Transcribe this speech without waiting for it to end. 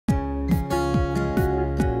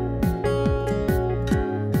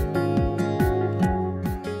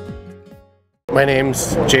My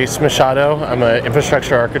name's Jace Machado. I'm an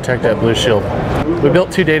infrastructure architect at Blue Shield. We built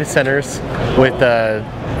 2 data centers with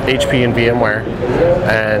HP and VMware,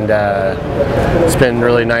 and it's been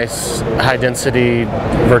really nice, high density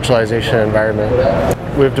virtualization environment.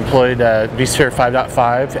 We've deployed vSphere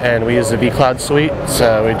 5.5 and we use the vCloud suite,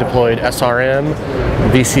 so we deployed SRM,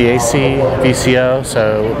 VCAC, VCO,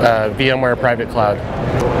 so VMware private cloud.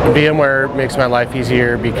 VMware makes my life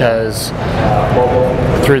easier because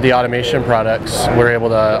through the automation products we're able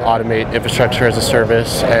to automate infrastructure as a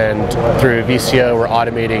service, and through VCO we're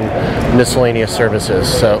automating miscellaneous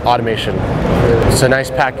services, so automation. It's a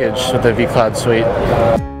nice package with the vCloud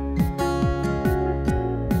suite.